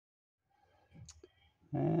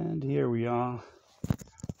And here we are,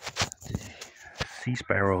 the Sea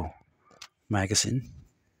Sparrow magazine.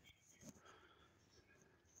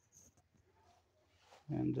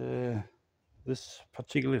 And this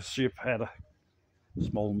particular ship had a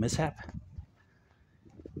small mishap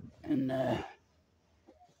in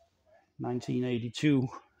 1982.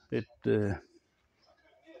 It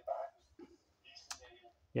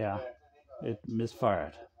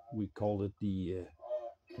misfired. We called it the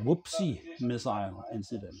whoopsie missile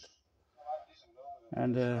incident.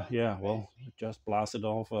 And it just blasted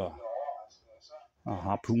off a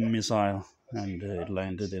harpoon missile, and it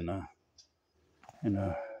landed in a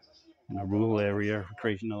rural area,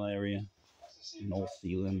 recreational area, North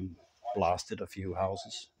Zealand. Blasted a few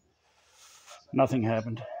houses. Nothing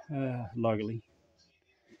happened, luckily.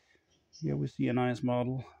 Here we see a nice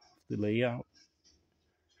model of the layout.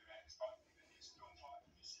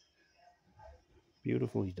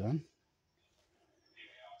 Beautifully done.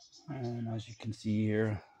 And as you can see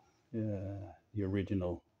here, the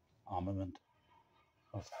original armament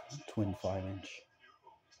of twin 5-inch.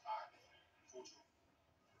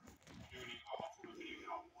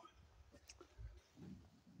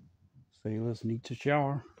 Sailors need to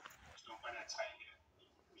shower.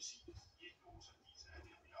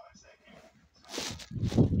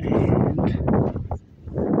 And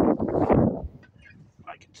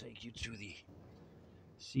I can take you to the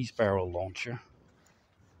Sea Sparrow launcher,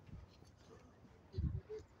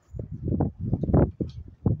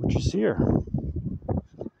 which is here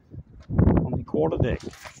on the quarterdeck.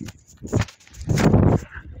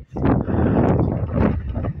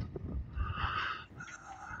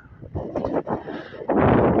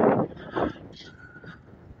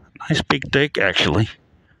 Nice big deck, actually.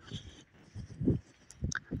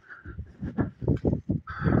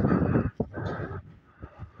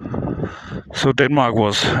 So Denmark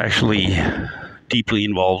was actually deeply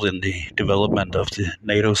involved in the development of the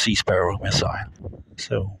NATO Sea Sparrow missile.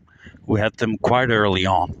 So we had them quite early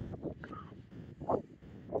on.